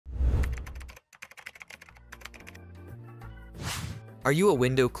Are you a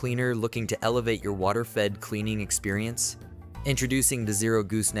window cleaner looking to elevate your water-fed cleaning experience? Introducing the XERO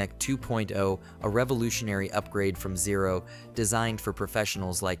Gooseneck 2.0, a revolutionary upgrade from XERO designed for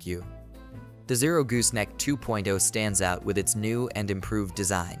professionals like you. The XERO Gooseneck 2.0 stands out with its new and improved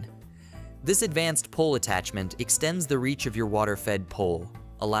design. This advanced pole attachment extends the reach of your water-fed pole,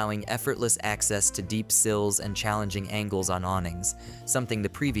 allowing effortless access to deep sills and challenging angles on awnings, something the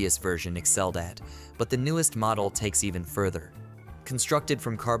previous version excelled at, but the newest model takes even further. Constructed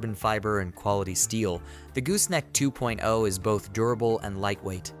from carbon fiber and quality steel, the Gooseneck 2.0 is both durable and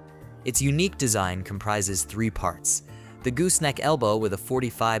lightweight. Its unique design comprises three parts: the gooseneck elbow with a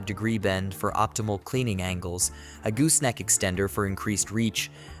 45-degree bend for optimal cleaning angles, a gooseneck extender for increased reach,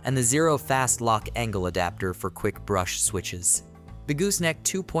 and the XERO fast lock angle adapter for quick brush switches. The Gooseneck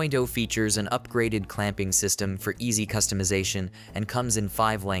 2.0 features an upgraded clamping system for easy customization and comes in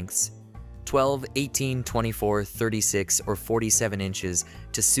 5 lengths: 12, 18, 24, 36, or 47 inches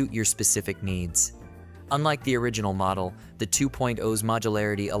to suit your specific needs. Unlike the original model, the 2.0's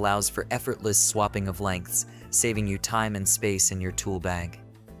modularity allows for effortless swapping of lengths, saving you time and space in your tool bag.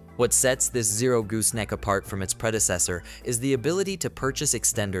 What sets this XERO Gooseneck apart from its predecessor is the ability to purchase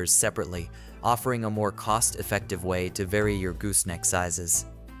extenders separately, offering a more cost-effective way to vary your gooseneck sizes.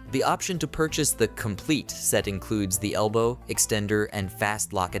 The option to purchase the complete set includes the elbow, extender, and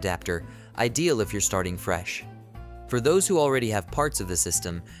fast lock adapter, ideal if you're starting fresh. For those who already have parts of the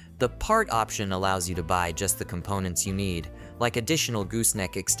system, the part option allows you to buy just the components you need, like additional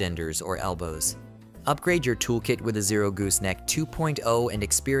gooseneck extenders or elbows. Upgrade your toolkit with the XERO Gooseneck 2.0 and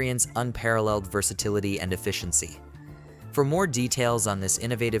experience unparalleled versatility and efficiency. For more details on this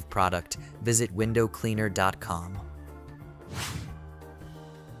innovative product, visit windowcleaner.com.